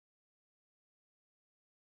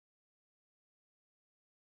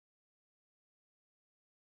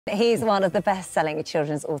He's one of the best-selling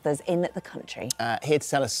children's authors in the country. Here to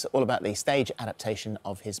tell us all about the stage adaptation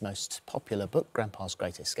of his most popular book, Grandpa's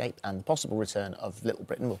Great Escape, and the possible return of Little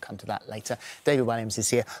Britain. We'll come to that later. David Walliams is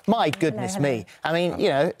here. My goodness me. I mean, you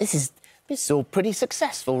know, this is all pretty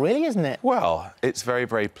successful, really, isn't it? Well, it's very,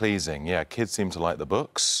 very pleasing. Yeah, kids seem to like the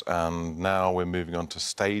books, and now we're moving on to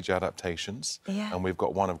stage adaptations. Yeah. And we've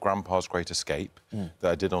got one of Grandpa's Great Escape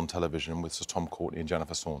that I did on television with Sir Tom Courtenay and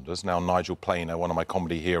Jennifer Saunders. Now Nigel Planer, one of my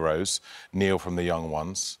comedy heroes, Neil from The Young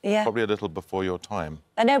Ones. Yeah. Probably a little before your time.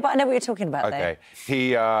 I know, but I know what you're talking about, OK.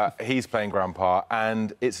 He's playing Grandpa,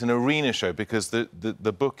 and it's an arena show because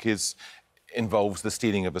the book involves the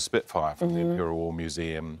stealing of a Spitfire from the Imperial War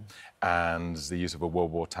Museum and the use of a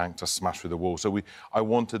World War tank to smash through the wall. So I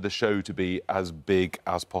wanted the show to be as big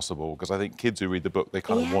as possible because I think kids who read the book, they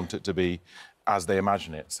kind of want it to be as they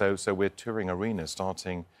imagine it. So we're touring arenas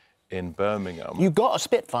starting in Birmingham. You've got a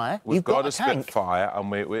Spitfire. We've got a tank. Spitfire,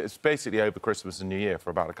 and it's basically over Christmas and New Year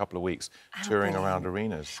for about a couple of weeks, touring around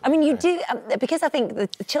arenas. I mean, you do, because I think the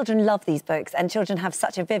children love these books and children have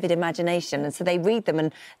such a vivid imagination, and so they read them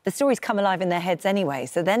and the stories come alive in their heads anyway.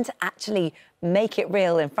 So then to actually make it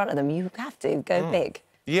real in front of them, you have to go big.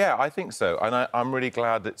 Yeah, I think so. And I'm really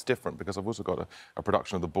glad it's different because I've also got a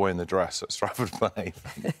production of The Boy in the Dress at Stratford Play.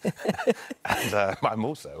 And I'm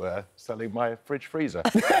also selling my fridge freezer.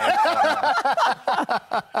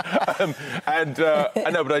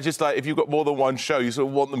 I know, but I just like, if you've got more than one show, you sort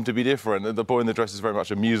of want them to be different. And The Boy in the Dress is very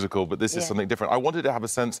much a musical, but this is something different. I wanted to have a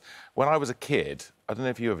sense, when I was a kid, I don't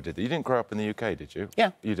know if you ever did that. You didn't grow up in the UK, did you?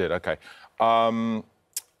 Yeah. You did, OK.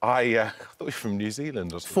 I thought you were from New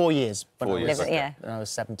Zealand or something. 4 years. When I was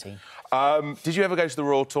 17. Did you ever go to the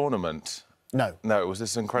Royal Tournament? No. No, it was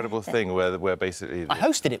this incredible thing where basically... I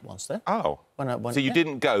hosted it once, though. Oh. When so you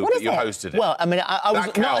didn't go, but you hosted it? Well, I mean, I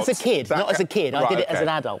was not as a kid. Not as a kid. I did it as an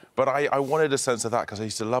adult. But I wanted a sense of that because I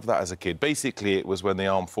used to love that as a kid. Basically, it was when the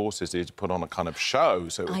armed forces used to put on a kind of show.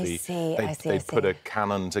 So it would be... They'd put a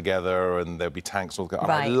cannon together and there'd be tanks all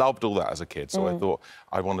together. And I loved all that as a kid, so I thought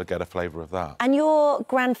I wanted to get a flavour of that. And your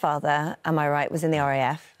grandfather, am I right, was in the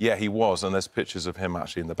RAF? Yeah, he was, and there's pictures of him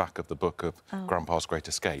actually in the back of the book of Grandpa's Great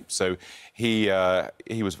Escape. So he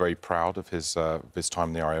was very proud of his time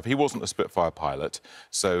in the RAF. He wasn't a Spitfire pilot,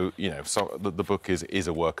 so, you know, the book is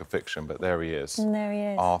a work of fiction, but there he is. And there he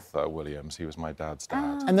is. Arthur Williams, he was my dad's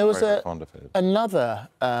dad. And there was fond of him. another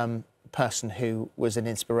person who was an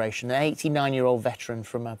inspiration, an 89-year-old veteran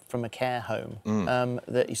from a care home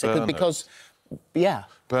that you said... Because... Yeah.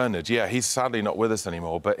 Bernard, yeah, he's sadly not with us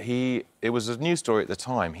anymore, but it was a news story at the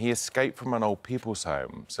time. He escaped from an old people's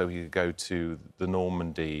home so he could go to the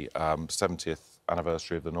Normandy 70th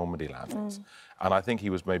anniversary of the Normandy landings. And I think he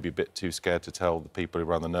was maybe a bit too scared to tell the people who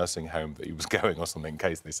ran the nursing home that he was going or something in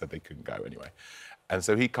case they said they couldn't go anyway. And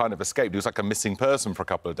so he kind of escaped. He was like a missing person for a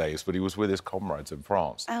couple of days, but he was with his comrades in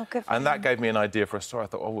France. Oh, good for And him. that gave me an idea for a story. I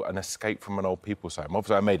thought, oh, an escape from an old people's home.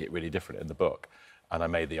 Obviously, I made it really different in the book. And I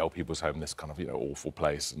made the old people's home this kind of, you know, awful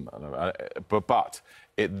place. But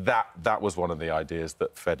that was one of the ideas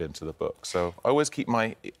that fed into the book. So I always keep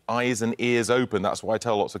my eyes and ears open. That's why I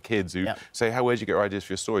tell lots of kids who say, where'd you get your ideas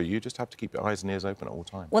for your story? You just have to keep your eyes and ears open at all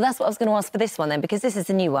times. Well, that's what I was going to ask for this one, then, because this is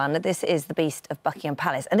a new one. This is The Beast of Buckingham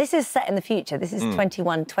Palace. And this is set in the future. This is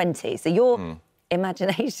 2120. So your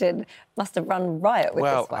imagination must have run riot with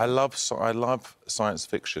this one. Well, I love science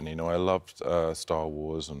fiction, you know. I loved Star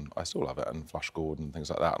Wars, and I still love it, and Flash Gordon and things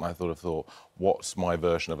like that. And I thought, what's my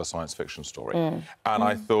version of a science fiction story? And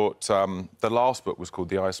I thought the last book was called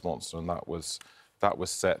The Ice Monster, and that was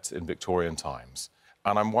set in Victorian times.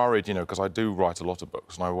 And I'm worried, you know, because I do write a lot of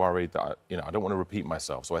books, and I'm worried that, you know, I don't want to repeat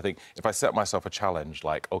myself. So I think if I set myself a challenge,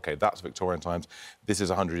 like, OK, that's Victorian times, this is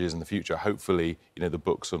 100 years in the future, hopefully, you know, the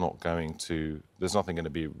books are not going to... There's nothing going to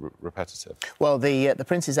be repetitive. Well, the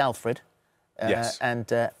Prince is Alfred. Yes. And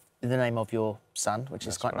the name of your son, which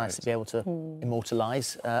is quite nice to be able to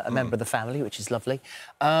immortalise a member of the family, which is lovely.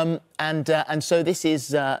 And so this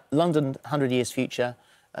is London, 100 years future.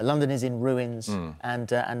 London is in ruins,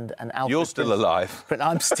 and Alfred... You're still alive. But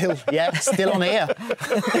I'm still, still on here.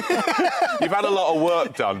 You've had a lot of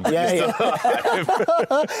work done, but you're still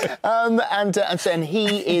alive. And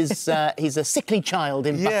he is, he's a sickly child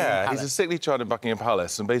in Buckingham Palace. Yeah, he's a sickly child in Buckingham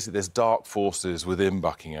Palace, and basically there's dark forces within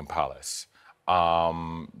Buckingham Palace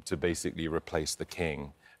to basically replace the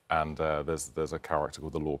king. And there's a character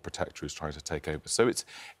called the Lord Protector who's trying to take over. So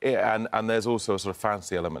and there's also a sort of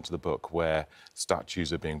fancy element to the book where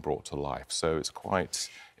statues are being brought to life. So it's quite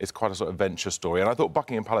it's quite a sort of adventure story. And I thought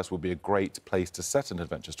Buckingham Palace would be a great place to set an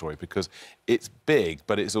adventure story because it's big,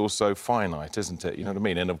 but it's also finite, isn't it? You know what I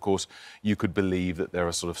mean? And, of course, you could believe that there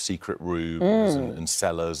are sort of secret rooms and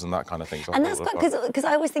cellars and that kind of thing. So and that's because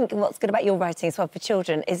I always think what's good about your writing as well for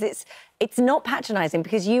children is it's not patronising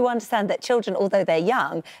because you understand that children, although they're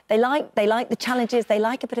young, they like the challenges, they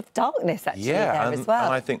like a bit of darkness actually there as well.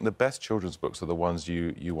 And I think the best children's books are the ones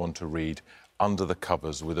you want to read under the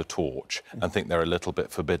covers with a torch and think they're a little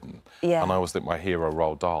bit forbidden. Yeah. And I always think my hero,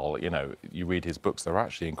 Roald Dahl, you know, you read his books, they're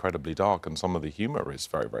actually incredibly dark and some of the humour is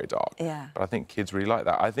very, very dark. Yeah. But I think kids really like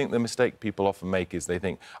that. I think the mistake people often make is they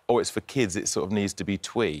think, oh, it's for kids, it sort of needs to be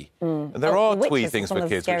twee. And there are twee things for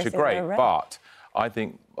kids, which are great, but I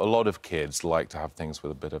think a lot of kids like to have things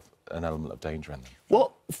with a bit of an element of danger in them.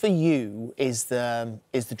 What, for you, is the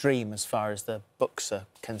dream as far as the books are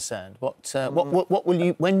concerned? What will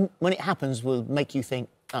you, when it happens, will make you think,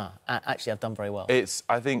 actually, I've done very well?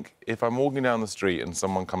 I think, if I'm walking down the street and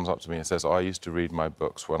someone comes up to me and says, oh, I used to read my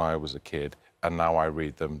books when I was a kid, and now I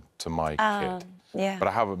read them to my kid. Yeah. But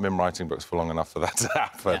I haven't been writing books for long enough for that to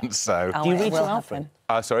happen, so... Do you read to Alfred?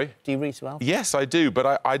 Sorry? Do you read to Alfred? Yes, I do,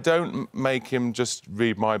 but I don't make him just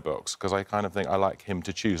read my books, because I kind of think I like him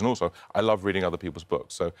to choose. And also, I love reading other people's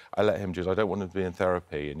books, so I let him choose. I don't want him to be in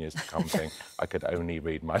therapy in years to come saying I could only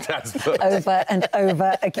read my dad's books. Over and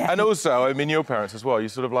over again. And also, I mean, your parents as well, you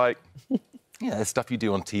sort of like... Yeah, there's stuff you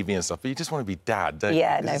do on TV and stuff, but you just want to be dad, don't you?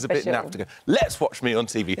 Yeah, It's a bit naff to go, let's watch me on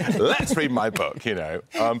TV, let's read my book, you know.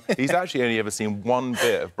 He's actually only ever seen one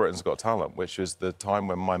bit of Britain's Got Talent, which was the time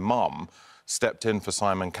when my mum stepped in for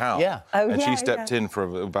Simon Cowell. Yeah. Oh, and yeah, she stepped in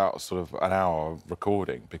for about sort of an hour of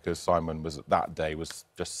recording because Simon that day was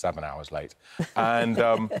just 7 hours late.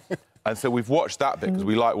 And... And so we've watched that bit because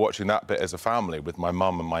we like watching that bit as a family with my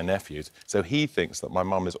mum and my nephews. So he thinks that my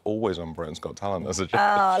mum is always on Britain's Got Talent as a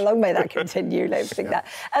child. Long may that continue, let's think that.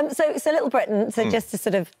 So Little Britain, so just to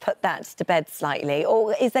sort of put that to bed slightly,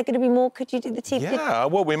 or is there going to be more? Could you do the TV? Yeah,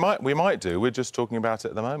 well, we might do. We're just talking about it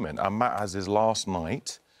at the moment. And Matt has his last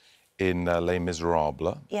night in Les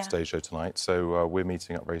Miserables, stage show tonight. So we're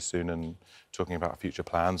meeting up very soon and talking about future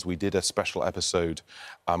plans. We did a special episode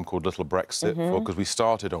called Little Brexit because we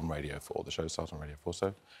started on Radio 4. The show started on Radio 4.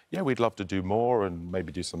 So, yeah, we'd love to do more and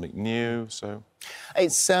maybe do something new, so...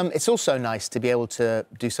 It's also nice to be able to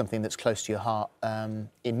do something that's close to your heart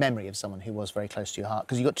in memory of someone who was very close to your heart,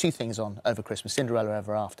 because you've got two things on over Christmas, Cinderella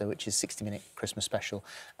Ever After, which is 60-minute Christmas special,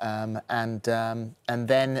 and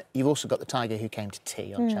then you've also got The Tiger Who Came to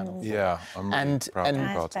Tea on Channel 4. Yeah, I'm really proud to be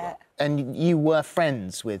part of that. And you were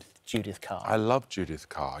friends with Judith Carr. I love Judith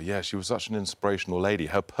Carr, yeah. She was such an inspirational lady.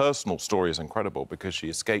 Her personal story is incredible because she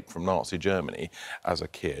escaped from Nazi Germany as a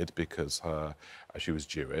kid because she was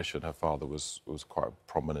Jewish and her father was quite a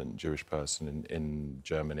prominent Jewish person in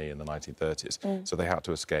Germany in the 1930s. So they had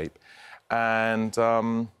to escape. And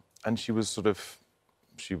she was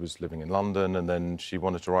she was living in London and then she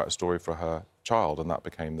wanted to write a story for her child and that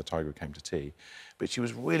became The Tiger Who Came to Tea. But she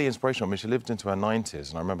was really inspirational. I mean, she lived into her 90s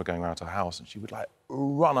and I remember going around to her house and she would, like,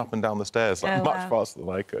 run up and down the stairs, like, much faster than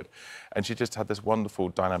I could. And she just had this wonderful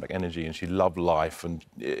dynamic energy and she loved life. And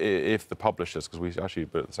if the publishers, because we actually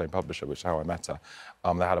were at the same publisher, which is how I met her,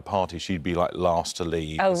 they had a party, she'd be, like, last to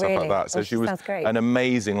leave and stuff like that. So she was an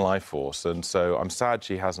amazing life force. And so I'm sad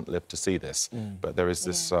she hasn't lived to see this. But there is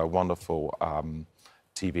this wonderful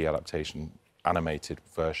TV adaptation animated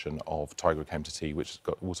version of Tiger Who Came to Tea, which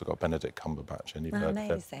has also got Benedict Cumberbatch and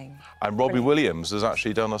amazing. And Robbie Williams has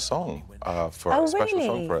actually done a song for it, a special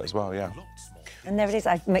song for it as well, yeah. And there it is.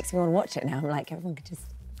 It makes me want to watch it now. I'm like, everyone could just...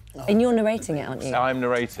 And you're narrating it, aren't you? I'm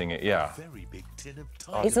narrating it, yeah.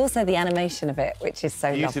 It's also the animation of it, which is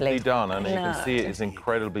so beautifully lovely. done, and you can see it is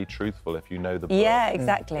incredibly truthful if you know the book. Yeah,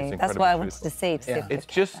 exactly. That's what I wanted to see. It's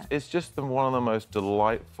just one of the most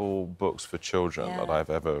delightful books for children that I've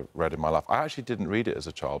ever read in my life. I actually didn't read it as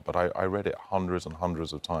a child, but I read it hundreds and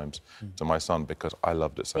hundreds of times to my son because I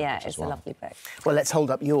loved it so much as well. Yeah, it's a lovely book. Well, let's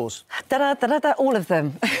hold up yours. Da-da-da-da-da, all of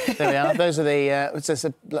them. There we are. Those are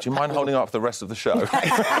the... Do you mind holding up the rest of the show?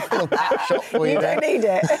 Shot for you don't need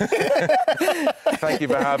it. Thank you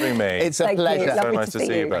for having me. It's a pleasure. It's so nice to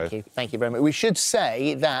see you both. Thank you very much. We should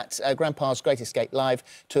say that Grandpa's Great Escape Live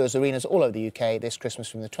tours arenas all over the UK this Christmas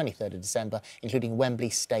from the 23rd of December, including Wembley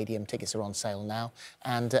Stadium. Tickets are on sale now.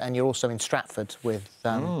 And you're also in Stratford with...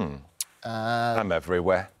 I'm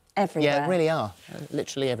everywhere. Everywhere. Yeah, really are.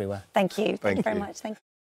 Literally everywhere. Thank you. Thank you very much. Thank you.